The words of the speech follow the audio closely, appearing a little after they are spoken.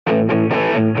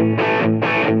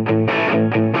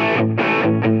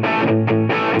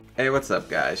what's up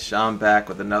guys? Sean back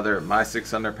with another My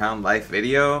 600 Pound Life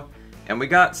video. And we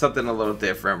got something a little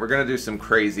different. We're going to do some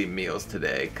crazy meals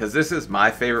today. Because this is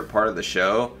my favorite part of the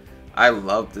show. I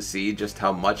love to see just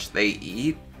how much they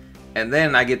eat. And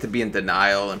then I get to be in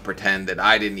denial and pretend that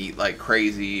I didn't eat like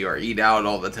crazy or eat out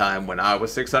all the time when I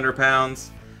was 600 pounds.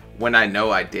 When I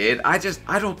know I did. I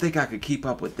don't think I could keep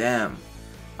up with them.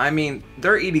 I mean,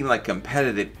 they're eating like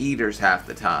competitive eaters half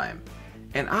the time.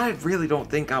 And I really don't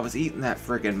think I was eating that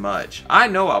friggin' much. I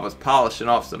know I was polishing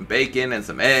off some bacon and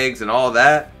some eggs and all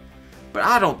that. But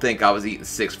I don't think I was eating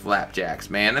 6 flapjacks,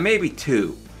 man. And maybe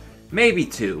 2. Maybe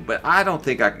 2. But I don't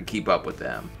think I could keep up with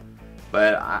them.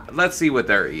 But let's see what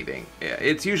they're eating. Yeah,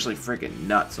 it's usually friggin'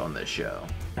 nuts on this show.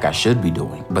 Like I should be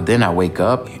doing. But then I wake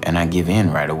up and I give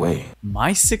in right away.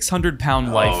 My 600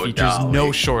 Pound Life features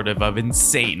no shortage of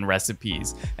insane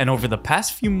recipes. And over the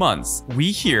past few months,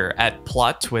 we here at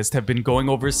Plot Twist have been going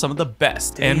over some of the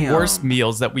best and worst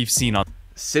meals that we've seen on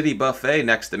City Buffet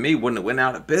next to me wouldn't have went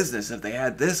out of business if they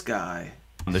had this guy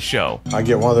the show. I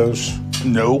get one of those?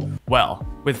 No. Well,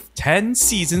 with 10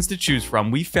 seasons to choose from,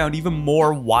 we found even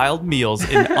more wild meals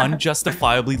in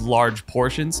unjustifiably large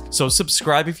portions. So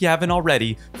subscribe if you haven't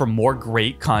already for more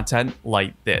great content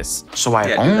like this. So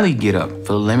I only get up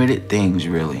for limited things,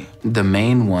 really. The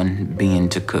main one being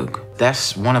to cook.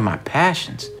 That's one of my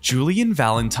passions. Julian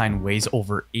Valentine weighs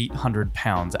over 800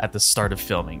 pounds at the start of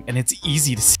filming, and it's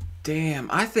easy to see. Damn,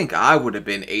 I think I would have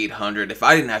been 800 if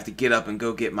I didn't have to get up and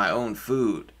go get my own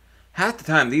food. Half the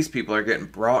time these people are getting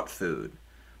brought food.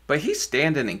 But he's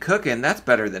standing and cooking, that's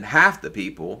better than half the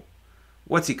people.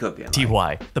 What's he cooking?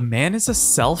 TY, the man is a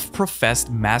self-professed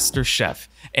master chef,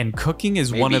 and cooking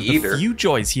is one of the few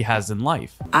joys he has in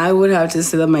life. I would have to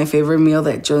say that my favorite meal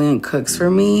that Julian cooks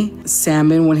for me,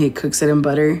 salmon when he cooks it in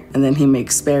butter, and then he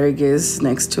makes asparagus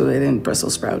next to it and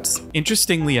Brussels sprouts.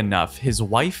 Interestingly enough, his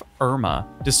wife, Irma,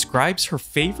 describes her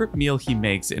favorite meal he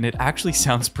makes, and it actually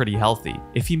sounds pretty healthy.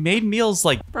 If he made meals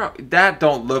like... Bro, that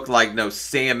don't look like no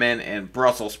salmon and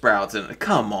Brussels sprouts, and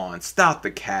come on, stop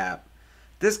the cap.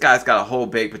 This guy's got a whole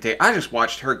baked potato. I just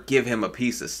watched her give him a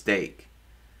piece of steak.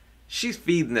 She's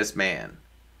feeding this man.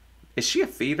 Is she a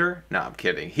feeder? No, I'm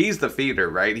kidding. He's the feeder,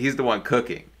 right? He's the one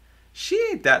cooking. She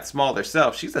ain't that small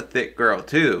herself. She's a thick girl,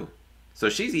 too. So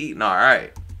she's eating all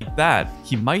right. Like that,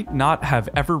 he might not have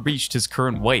ever reached his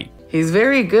current weight. He's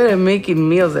very good at making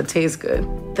meals that taste good.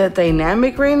 The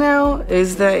dynamic right now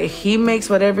is that he makes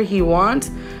whatever he wants,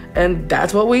 and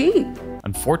that's what we eat.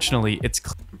 Unfortunately, it's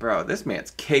Bro, this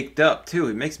man's caked up too.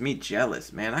 It makes me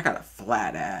jealous, man. I got a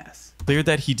flat ass. Clear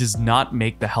that he does not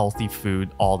make the healthy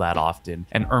food all that often.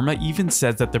 And Irma even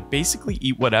says that they basically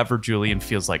eat whatever Julian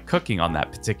feels like cooking on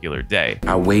that particular day.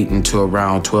 I wait until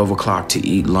around 12 o'clock to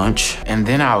eat lunch, and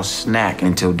then I'll snack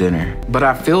until dinner. But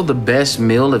I feel the best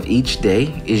meal of each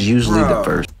day is usually the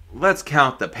first. Let's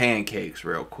count the pancakes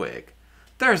real quick.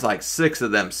 There's like 6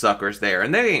 of them suckers there,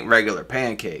 and they ain't regular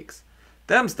pancakes.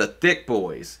 Them's the thick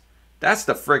boys. That's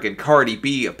the friggin' Cardi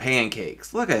B of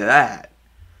pancakes. Look at that.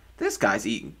 This guy's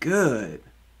eating good.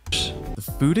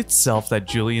 The food itself that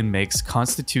Julian makes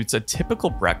constitutes a typical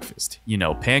breakfast. You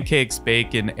know, pancakes,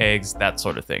 bacon, eggs, that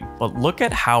sort of thing. But look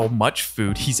at how much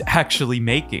food he's actually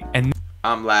making. And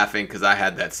I'm laughing because I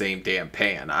had that same damn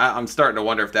pan. I'm starting to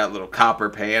wonder if that little copper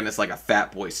pan is like a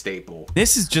fat boy staple.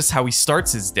 This is just how he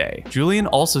starts his day. Julian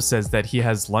also says that he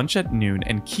has lunch at noon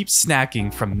and keeps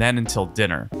snacking from then until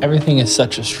dinner. Everything is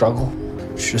such a struggle.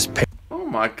 It's just pain. Oh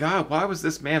my god, why was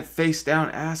this man face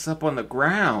down, ass up on the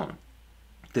ground?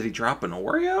 Did he drop an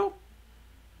Oreo?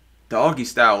 Doggy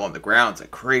style on the ground's a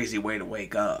crazy way to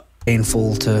wake up.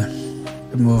 Painful to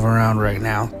move around right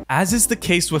now. As is the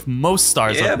case with most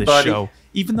stars of this show,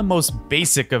 even the most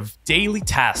basic of daily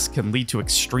tasks can lead to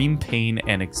extreme pain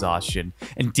and exhaustion,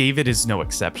 and David is no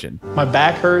exception. My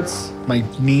back hurts, my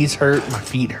knees hurt, my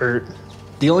feet hurt.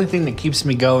 The only thing that keeps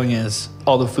me going is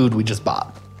all the food we just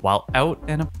bought. While out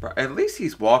and about. At least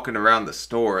he's walking around the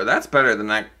store. That's better than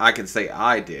I can say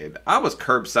I did. I was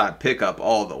curbside pickup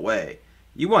all the way.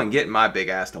 You wasn't getting my big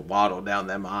ass to waddle down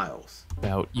them aisles.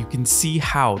 You can see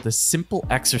how the simple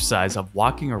exercise of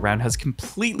walking around has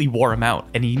completely wore him out,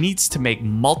 and he needs to make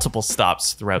multiple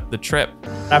stops throughout the trip.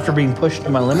 After being pushed to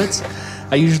my limits,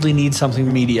 I usually need something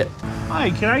immediate.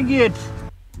 Hi, can I get...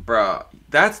 Bruh,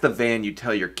 that's the van you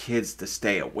tell your kids to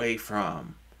stay away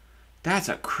from. That's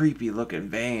a creepy looking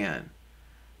van.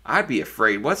 I'd be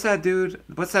afraid. What's that dude?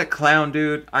 What's that clown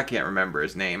dude? I can't remember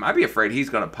his name. I'd be afraid he's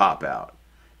gonna pop out.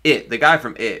 The guy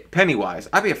from It, Pennywise.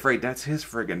 I'd be afraid that's his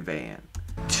friggin' van.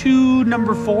 2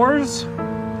 number 4s.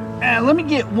 Let me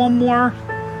get one more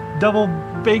double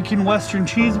bacon Western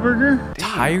cheeseburger.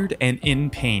 Tired and in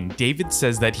pain, David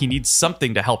says that he needs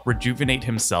something to help rejuvenate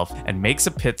himself and makes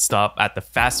a pit stop at the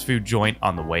fast food joint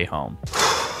on the way home.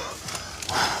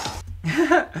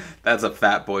 That's a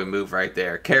fat boy move right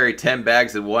there. Carry 10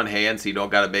 bags in one hand so you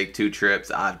don't gotta make 2 trips.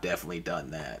 I've definitely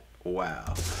done that.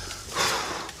 Wow.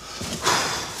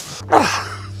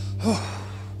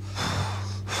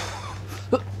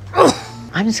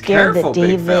 I'm scared Careful, that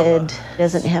big fella. David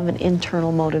doesn't have an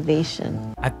internal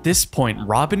motivation. At this point,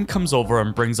 Robin comes over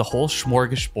and brings a whole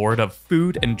smorgasbord of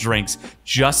food and drinks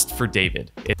just for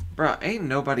David. Bruh, ain't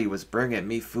nobody was bringing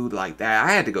me food like that.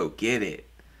 I had to go get it.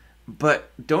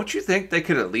 But don't you think they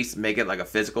could at least make it like a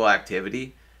physical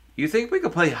activity? You think we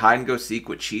could play hide and go seek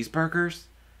with cheeseburgers?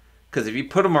 Because if you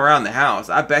put him around the house,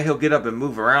 I bet he'll get up and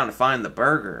move around to find the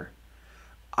burger.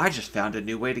 I just found a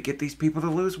new way to get these people to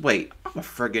lose weight. I'm a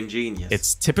friggin' genius.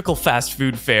 It's typical fast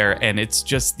food fare, and it's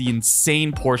just the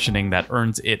insane portioning that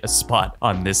earns it a spot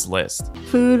on this list.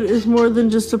 Food is more than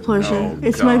just a pleasure. Oh,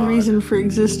 it's my God. reason for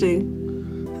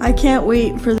existing. I can't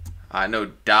wait for I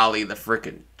know Dolly, the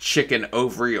frickin' chicken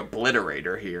ovary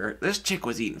obliterator here. This chick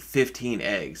was eating 15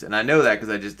 eggs, and I know that because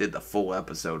I just did the full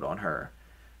episode on her.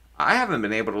 I haven't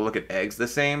been able to look at eggs the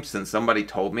same since somebody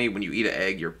told me when you eat an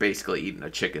egg, you're basically eating a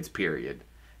chicken's period.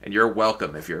 And you're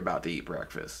welcome if you're about to eat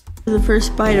breakfast. the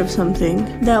first bite of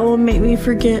something that will make me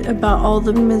forget about all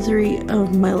the misery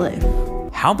of my life.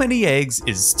 How many eggs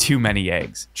is too many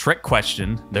eggs? Trick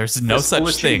question. There's no Fistful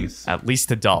such of thing, cheese. at least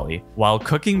to Dolly. While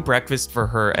cooking breakfast for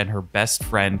her and her best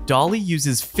friend, Dolly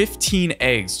uses 15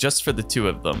 eggs just for the two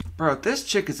of them. Bro, this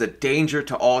chick is a danger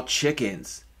to all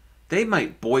chickens. They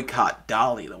might boycott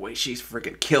Dolly the way she's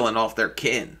freaking killing off their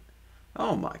kin.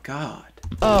 Oh my God.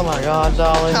 Oh my God,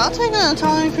 Dolly. I'll take an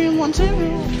Italian cream one too.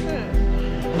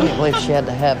 I can't believe she had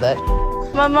to have that.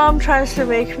 My mom tries to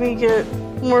make me get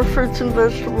more fruits and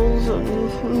vegetables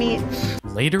and meats.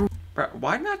 Later, Bro,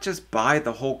 why not just buy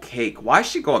the whole cake? Why is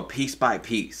she going piece by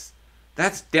piece?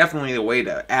 That's definitely the way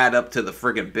to add up to the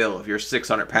friggin' bill if you're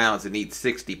 600 pounds and eat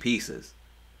 60 pieces.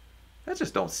 That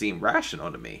just don't seem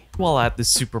rational to me. while at the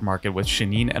supermarket with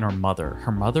Shanine and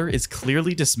her mother is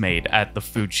clearly dismayed at the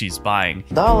food she's buying.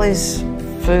 Dolly's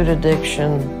food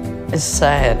addiction is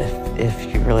sad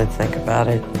if you really think about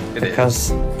it. It is. Because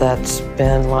that's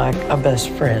been like a best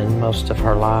friend most of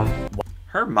her life.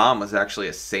 Her mom was actually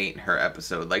a saint in her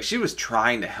episode. Like, she was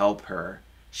trying to help her.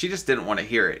 She just didn't want to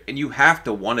hear it. And you have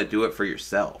to want to do it for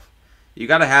yourself. You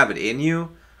got to have it in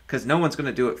you, because no one's going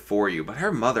to do it for you. But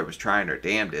her mother was trying her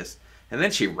damnedest. And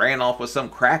then she ran off with some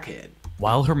crackhead.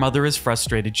 While her mother is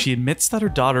frustrated, she admits that her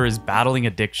daughter is battling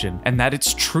addiction and that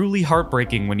it's truly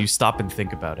heartbreaking when you stop and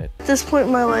think about it. At this point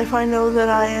in my life, I know that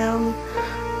I am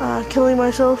killing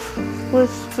myself with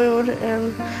food,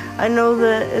 and I know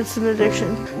that it's an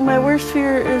addiction. My worst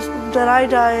fear is that I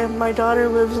die and my daughter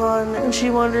lives on, and she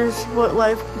wonders what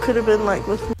life could have been like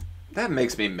with me. That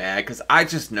makes me mad, because I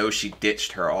just know she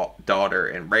ditched her daughter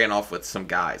and ran off with some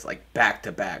guys, like, back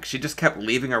to back. She just kept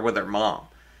leaving her with her mom.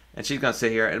 And she's going to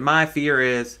sit here, and my fear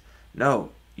is, no,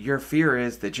 your fear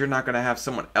is that you're not going to have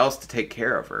someone else to take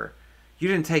care of her. You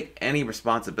didn't take any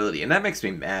responsibility, and that makes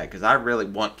me mad, because I really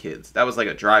want kids. That was like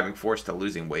a driving force to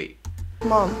losing weight.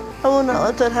 Mom, I will not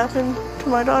let that happen to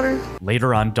my daughter.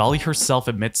 Later on, Dolly herself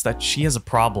admits that she has a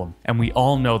problem, and we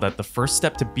all know that the first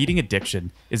step to beating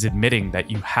addiction is admitting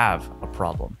that you have a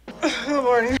problem. Good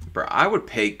morning. Bro, I would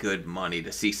pay good money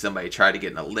to see somebody try to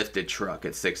get in a lifted truck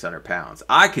at 600 pounds.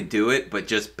 I could do it, but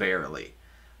just barely.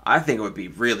 I think it would be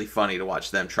really funny to watch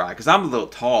them try, because I'm a little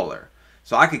taller.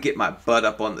 So I could get my butt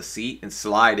up on the seat and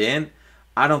slide in.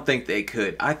 I don't think they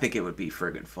could. I think it would be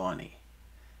friggin' funny.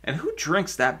 And who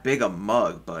drinks that big a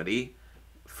mug, buddy?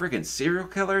 Friggin' serial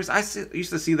killers? I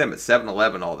used to see them at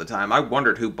 7-Eleven all the time. I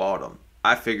wondered who bought them.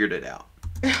 I figured it out.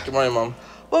 Good morning, Mom.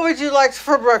 What would you like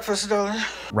for breakfast, darling?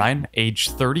 Ryan,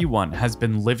 age 31, has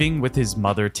been living with his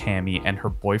mother Tammy and her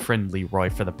boyfriend Leroy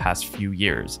for the past few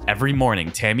years. Every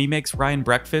morning, Tammy makes Ryan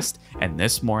breakfast, and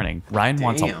this morning, Ryan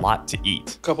wants a lot to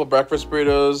eat. Couple breakfast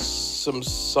burritos, some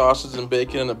sausage and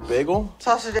bacon, and a bagel.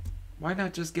 Sausage Why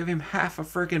not just give him half a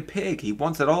friggin' pig? He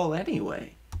wants it all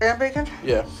anyway. and bacon?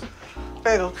 Yeah.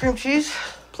 Bagel, cream cheese?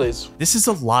 Please. This is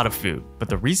a lot of food, but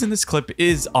the reason this clip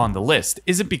is on the list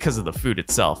isn't because of the food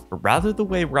itself, but rather the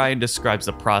way Ryan describes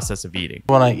the process of eating.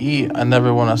 When I eat, I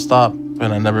never want to stop, and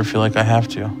I never feel like I have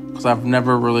to. Because I've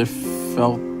never really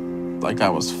felt like I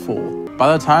was full.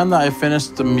 By the time that I finish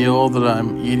the meal that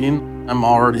I'm eating, I'm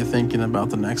already thinking about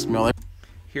the next meal.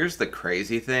 Here's the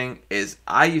crazy thing, is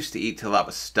I used to eat till I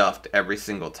was stuffed every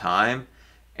single time,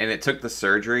 and it took the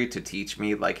surgery to teach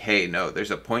me, like, hey, no,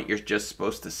 there's a point you're just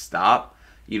supposed to stop.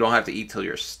 You don't have to eat till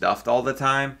you're stuffed all the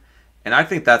time. And I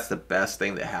think that's the best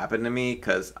thing that happened to me,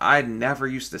 because I never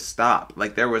used to stop.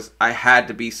 Like, I had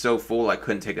to be so full I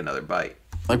couldn't take another bite.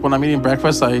 Like when I'm eating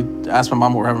breakfast, I ask my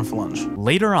mom what we're having for lunch.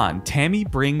 Later on, Tammy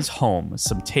brings home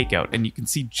some takeout, and you can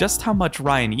see just how much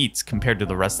Ryan eats compared to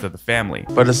the rest of the family.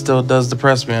 But it still does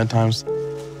depress me at times.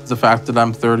 The fact that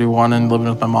I'm 31 and living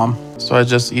with my mom. So I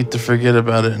just eat to forget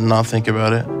about it and not think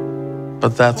about it.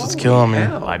 But that's what's killing me.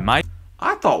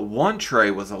 I thought 1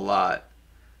 tray was a lot.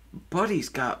 Buddy's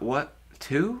got, what,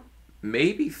 2?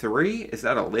 Maybe 3? Is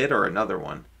that a lid or another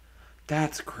one?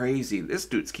 That's crazy. This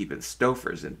dude's keeping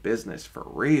Stofers in business for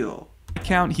real.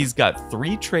 Count, he's got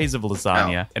 3 trays of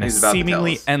lasagna and a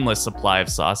seemingly endless supply of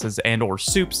sauces and or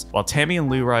soups, while Tammy and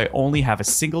Leroy only have a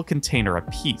single container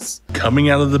apiece. Coming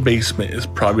out of the basement is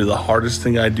probably the hardest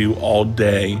thing I do all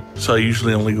day, so I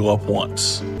usually only go up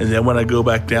once. And then when I go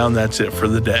back down, that's it for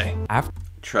the day.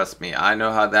 Trust me, I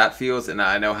know how that feels, and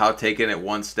I know how taking it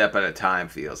 1 step at a time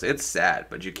feels. It's sad,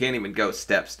 but you can't even go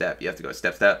step, step. You have to go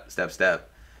step, step, step, step.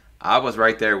 I was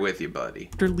right there with you, buddy.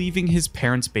 After leaving his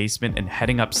parents' basement and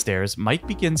heading upstairs, Mike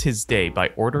begins his day by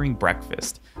ordering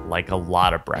breakfast. Like a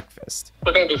lot of breakfast.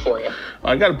 What can I do for you?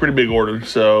 I got a pretty big order.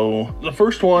 So the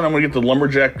first one, I'm gonna get the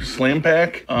Lumberjack Slam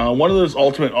Pack. One of those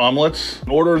ultimate omelets.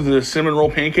 Order the cinnamon roll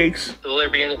pancakes. Will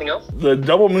there be anything else? The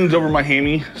double moons over my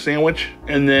hammy sandwich.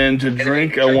 And then to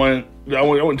drink, I want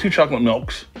 2 chocolate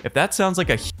milks. If that sounds like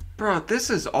a... Bro,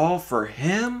 this is all for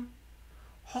him?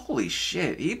 Holy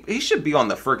shit, he should be on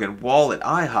the freaking wall at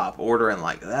IHOP ordering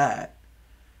like that.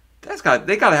 They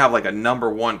gotta have like a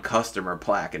 #1 customer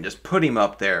plaque and just put him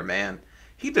up there, man.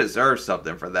 He deserves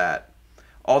something for that.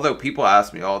 Although people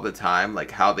ask me all the time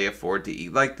like how they afford to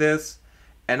eat like this,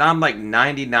 and I'm like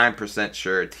 99%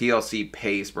 sure TLC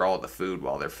pays for all the food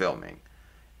while they're filming.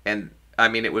 And I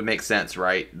mean, it would make sense,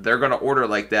 right? They're gonna order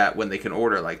like that when they can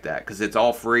order like that, because it's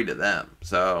all free to them,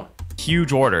 so...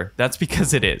 Huge order. That's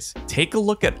because it is. Take a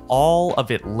look at all of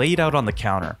it laid out on the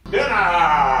counter.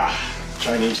 Dinner!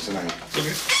 Chinese tonight.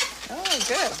 Oh,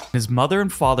 good. His mother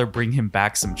and father bring him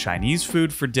back some Chinese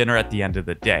food for dinner at the end of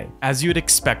the day. As you'd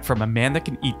expect from a man that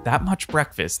can eat that much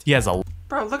breakfast, he has a...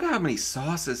 Bro, look at how many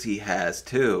sauces he has,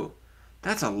 too.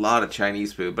 That's a lot of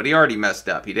Chinese food, but he already messed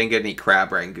up. He didn't get any crab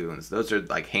rangoons. Those are,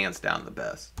 like, hands down the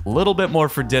best. A little bit more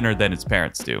for dinner than his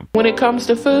parents do. When it comes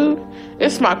to food,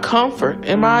 it's my comfort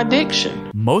and my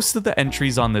addiction. Most of the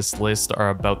entries on this list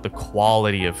are about the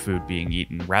quality of food being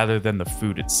eaten rather than the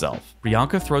food itself.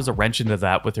 Bianca throws a wrench into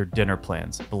that with her dinner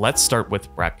plans, but let's start with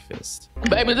breakfast.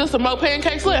 Baby, there's some more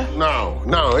pancakes left? No,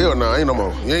 hell no, ain't no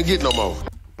more. You ain't getting no more.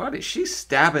 Buddy, she's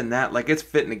stabbing that like it's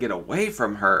fitting to get away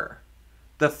from her.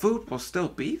 The food will still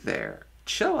be there.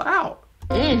 Chill out.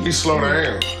 He slow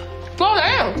down. Slow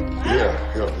down?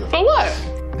 Yeah. For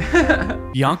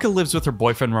what? Bianca lives with her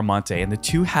boyfriend Ramonte, and the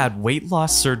two had weight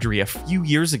loss surgery a few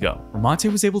years ago.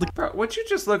 Ramonte was able to... Bro, would you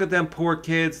just look at them poor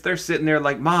kids? They're sitting there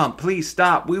like, Mom, please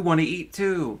stop. We want to eat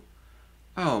too.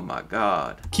 Oh my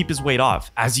God. Keep his weight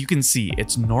off. As you can see,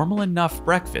 it's normal enough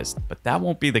breakfast, but that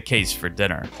won't be the case for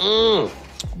dinner.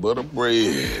 Butter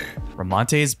bread.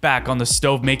 Ramonte is back on the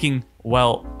stove making,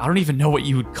 well, I don't even know what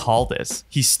you would call this.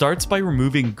 He starts by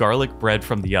removing garlic bread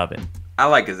from the oven. I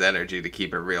like his energy, to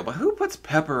keep it real, but who puts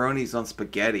pepperonis on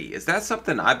spaghetti? Is that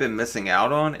something I've been missing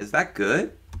out on? Is that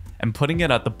good? And putting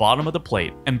it at the bottom of the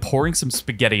plate and pouring some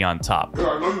spaghetti on top. Girl,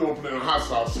 I know you want to put in hot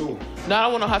sauce too. No, I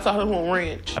don't want no hot sauce, I want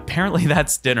ranch. Apparently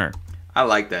that's dinner. I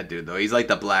like that dude though. He's like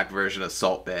the black version of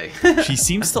Salt Bae. She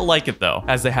seems to like it though,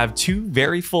 as they have 2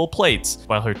 very full plates,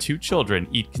 while her 2 children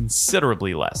eat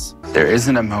considerably less. There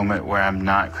isn't a moment where I'm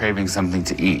not craving something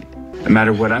to eat. No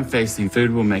matter what I'm facing,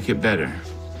 food will make it better.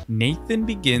 Nathan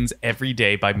begins every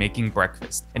day by making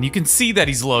breakfast, and you can see that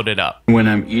he's loaded up. When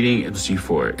I'm eating, it's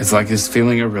euphoric. It's like this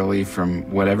feeling of relief from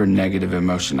whatever negative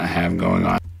emotion I have going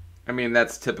on. I mean,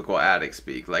 that's typical addict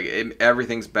speak. Like,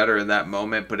 everything's better in that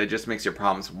moment, but it just makes your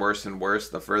problems worse and worse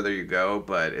the further you go,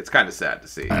 but it's kind of sad to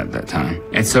see. At that time.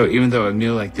 And so even though a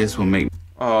meal like this will make...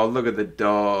 Oh, look at the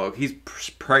dog. He's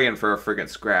praying for a friggin'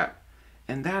 scrap.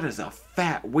 And that is a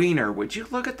fat wiener. Would you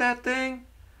look at that thing?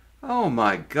 Oh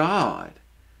my God.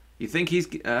 You think he's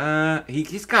got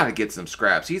to get some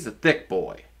scraps. He's a thick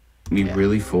boy. Me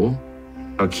really full?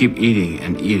 I'll keep eating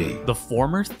and eating. The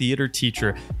former theater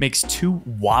teacher makes 2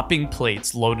 whopping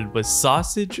plates loaded with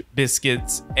sausage,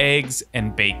 biscuits, eggs,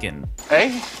 and bacon.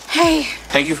 Hey. Hey.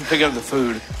 Thank you for picking up the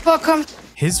food. Welcome.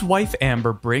 His wife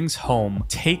Amber brings home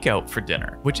takeout for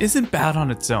dinner, which isn't bad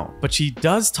on its own, but she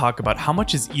does talk about how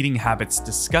much his eating habits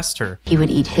disgust her. He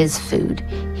would eat his food.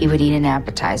 He would eat an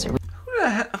appetizer.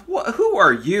 Who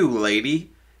are you,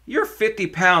 lady? You're 50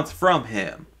 pounds from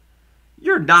him.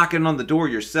 You're knocking on the door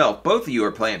yourself. Both of you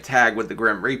are playing tag with the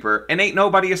Grim Reaper, and ain't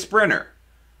nobody a sprinter.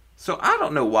 So I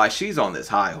don't know why she's on this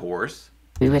high horse.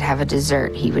 We would have a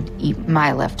dessert. He would eat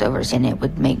my leftovers, and it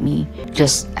would make me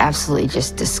just absolutely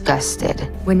just disgusted.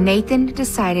 When Nathan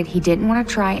decided he didn't want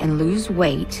to try and lose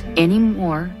weight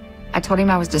anymore, I told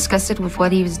him I was disgusted with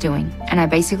what he was doing, and I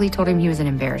basically told him he was an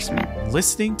embarrassment.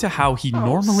 Listening to how he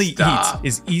normally eats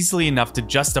is easily enough to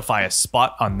justify a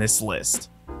spot on this list.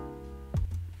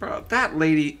 Bro, that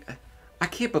lady, I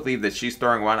can't believe that she's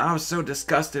throwing one. I was so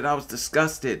disgusted. I was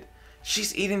disgusted.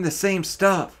 She's eating the same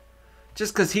stuff.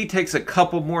 Just because he takes a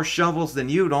couple more shovels than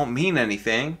you don't mean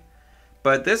anything.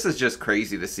 But this is just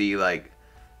crazy to see. Like,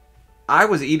 I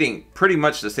was eating pretty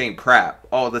much the same crap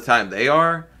all the time they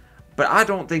are. But I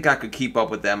don't think I could keep up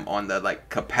with them on the, like,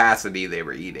 capacity they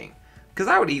were eating. Because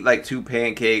I would eat, like, 2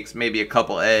 pancakes, maybe a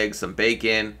couple eggs, some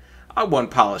bacon. I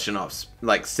wasn't polishing off,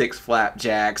 like, 6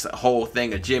 flapjacks, a whole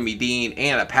thing of Jimmy Dean,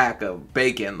 and a pack of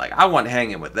bacon. Like, I wasn't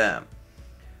hanging with them.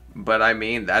 But I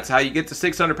mean, that's how you get to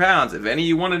 600 pounds. If any of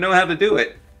you want to know how to do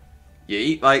it, you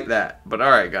eat like that. But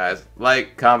alright guys,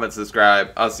 like, comment,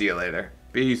 subscribe. I'll see you later.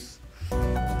 Peace.